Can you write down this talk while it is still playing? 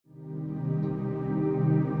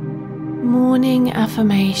Morning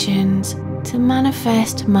affirmations to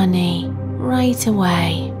manifest money right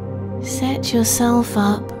away. Set yourself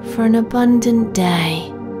up for an abundant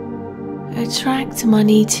day. Attract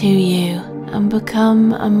money to you and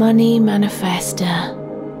become a money manifester.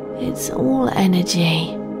 It's all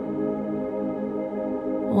energy.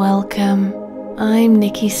 Welcome, I'm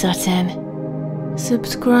Nikki Sutton.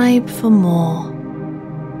 Subscribe for more.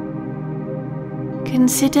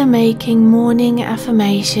 Consider making morning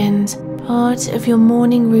affirmations part of your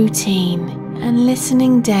morning routine and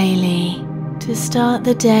listening daily to start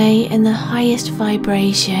the day in the highest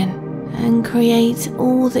vibration and create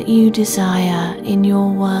all that you desire in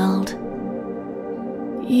your world.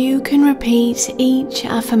 You can repeat each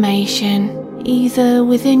affirmation either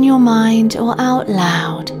within your mind or out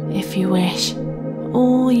loud if you wish,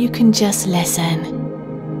 or you can just listen.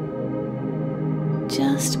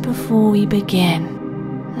 Just before we begin,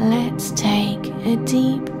 let's take a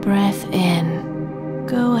deep breath in.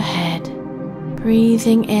 Go ahead,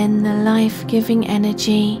 breathing in the life-giving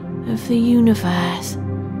energy of the universe,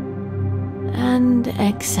 and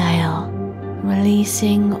exhale,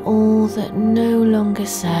 releasing all that no longer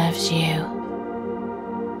serves you.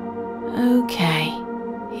 Okay,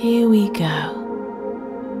 here we go.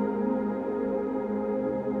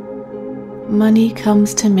 Money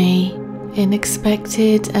comes to me in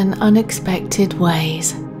expected and unexpected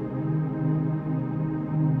ways.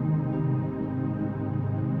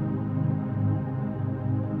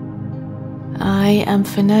 I am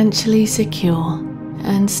financially secure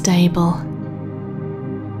and stable.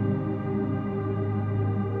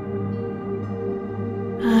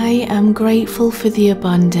 I am grateful for the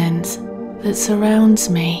abundance that surrounds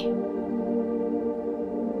me.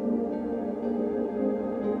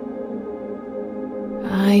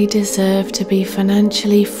 I deserve to be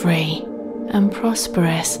financially free and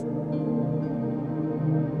prosperous.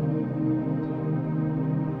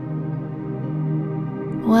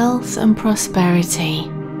 Wealth and prosperity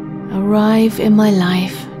arrive in my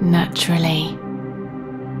life naturally.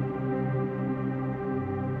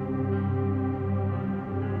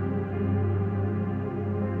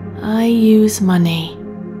 I use money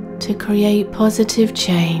to create positive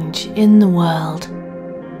change in the world.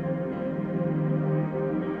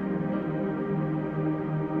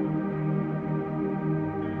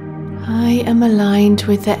 I am aligned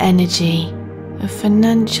with the energy of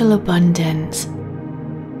financial abundance.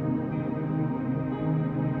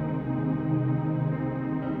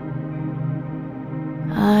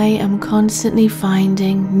 I am constantly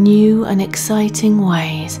finding new and exciting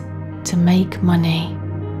ways to make money.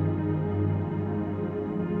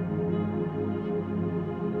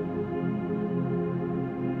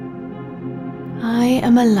 I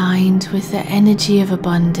am aligned with the energy of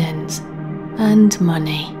abundance and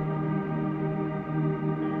money.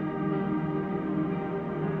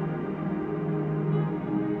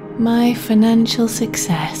 My financial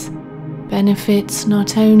success benefits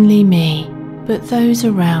not only me, but those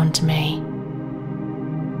around me.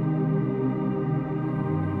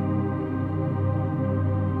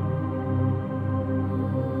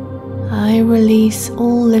 I release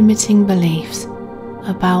all limiting beliefs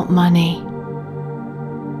about money.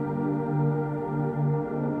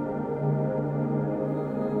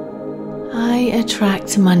 I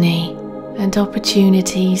attract money and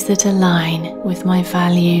opportunities that align with my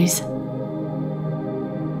values.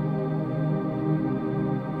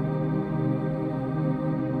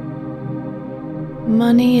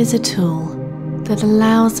 Money is a tool that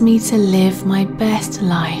allows me to live my best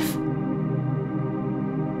life.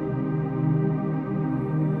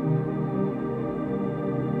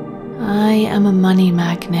 I am a money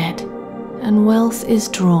magnet, and wealth is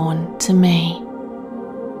drawn to me.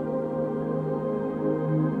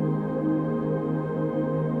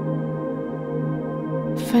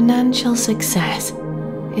 Financial success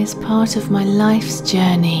is part of my life's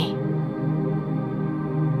journey.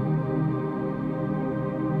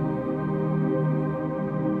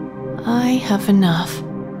 I have enough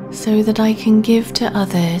so that I can give to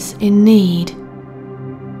others in need.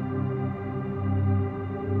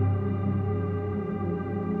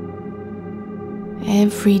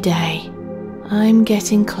 Every day, I'm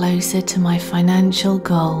getting closer to my financial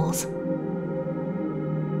goals.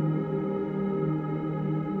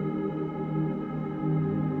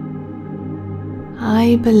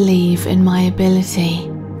 I believe in my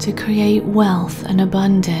ability to create wealth and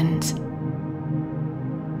abundance.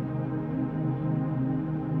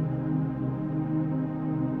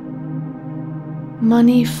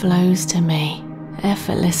 Money flows to me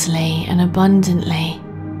effortlessly and abundantly.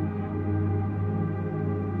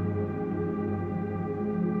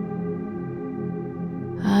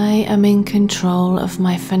 I I am in control of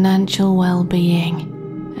my financial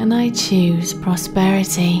well-being, and I choose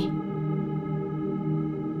prosperity.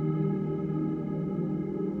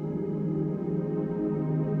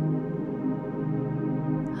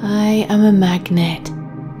 I am a magnet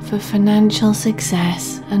for financial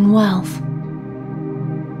success and wealth.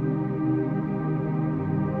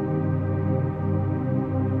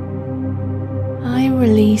 I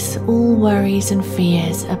release all worries and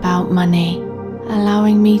fears about money,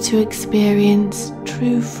 allowing me to experience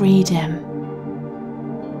true freedom.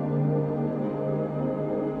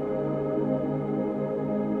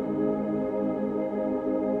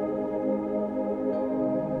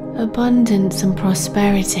 Abundance and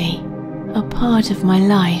prosperity are part of my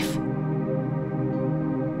life.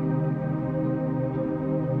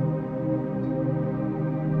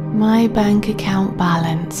 My bank account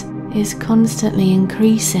balance is constantly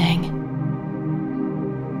increasing.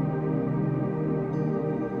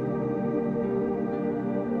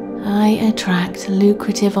 I attract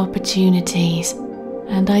lucrative opportunities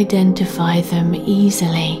and identify them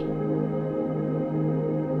easily.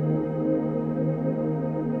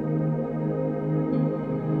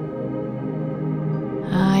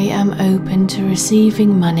 I am open to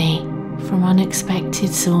receiving money from unexpected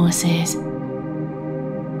sources.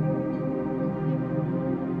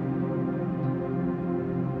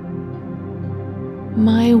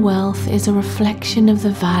 My wealth is a reflection of the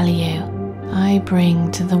value I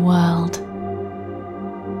bring to the world.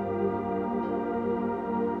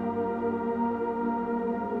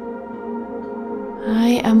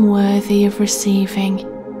 I am worthy of receiving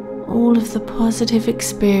all of the positive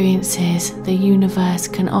experiences the universe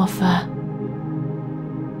can offer.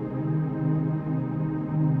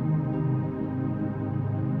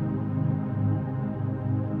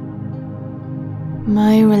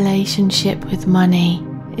 My relationship with money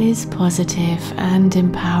is positive and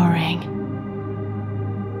empowering.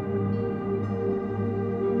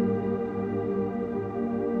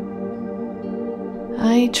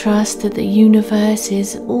 I trust that the universe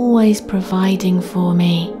is always providing for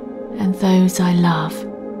me and those I love.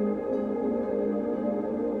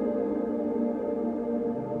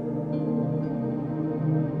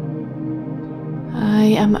 I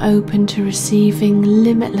am open to receiving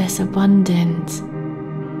limitless abundance.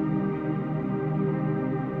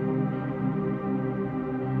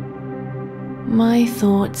 My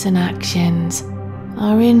thoughts and actions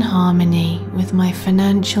are in harmony with my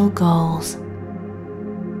financial goals.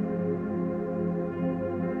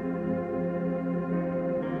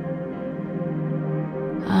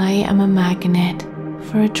 I am a magnet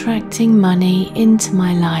for attracting money into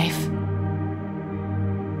my life.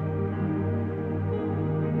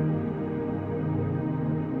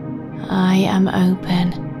 I am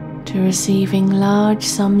open to receiving large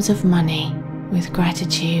sums of money with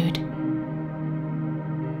gratitude.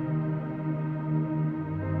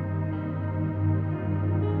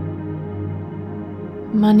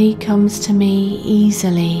 Money comes to me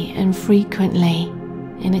easily and frequently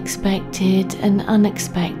in expected and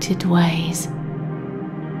unexpected ways.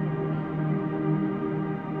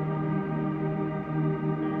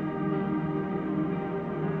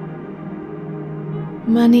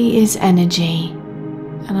 Money is energy,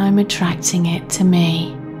 and I'm attracting it to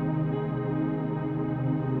me.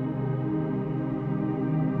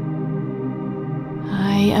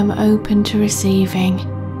 I am open to receiving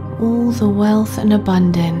all the wealth and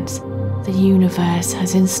abundance the universe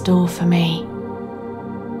has in store for me.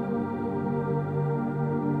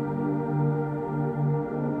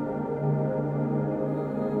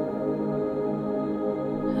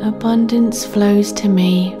 Abundance flows to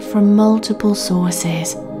me from multiple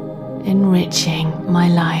sources, enriching my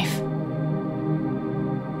life.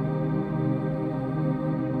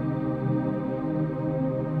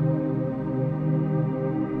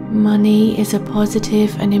 Money is a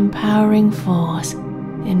positive and empowering force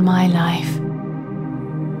in my life.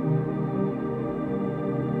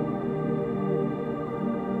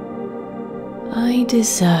 I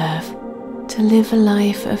deserve to live a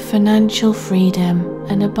life of financial freedom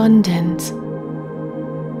and abundance.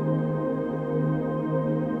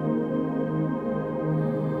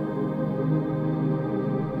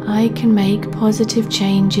 I can make positive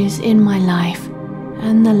changes in my life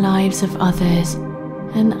and the lives of others,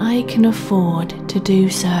 and I can afford to do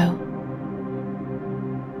so.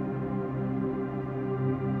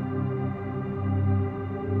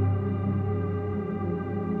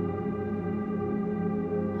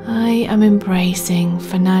 I am embracing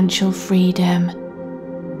financial freedom.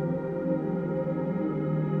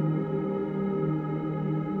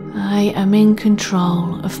 I am in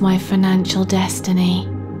control of my financial destiny,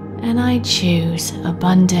 and I choose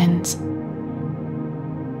abundance.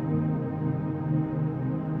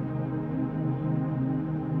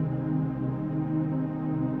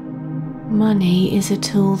 Money is a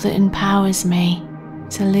tool that empowers me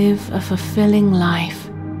to live a fulfilling life.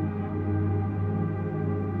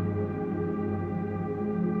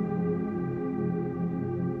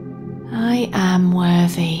 I am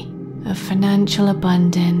worthy of financial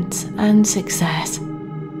abundance and success.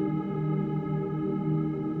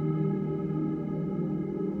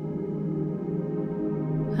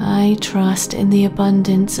 I trust in the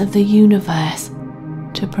abundance of the universe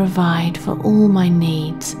to provide for all my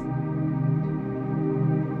needs.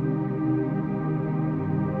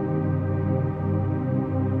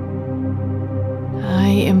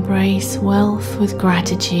 I embrace wealth with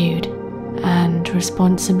gratitude and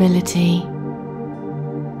responsibility.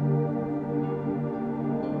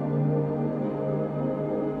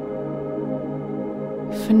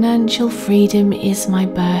 Financial freedom is my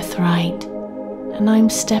birthright, and I'm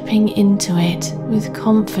stepping into it with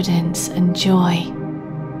confidence and joy.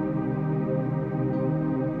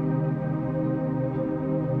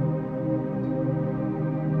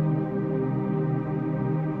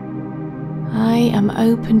 I am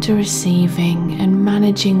open to receiving and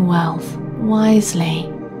managing wealth wisely.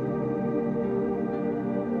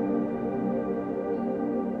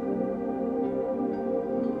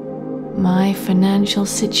 My financial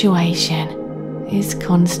situation is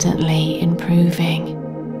constantly improving.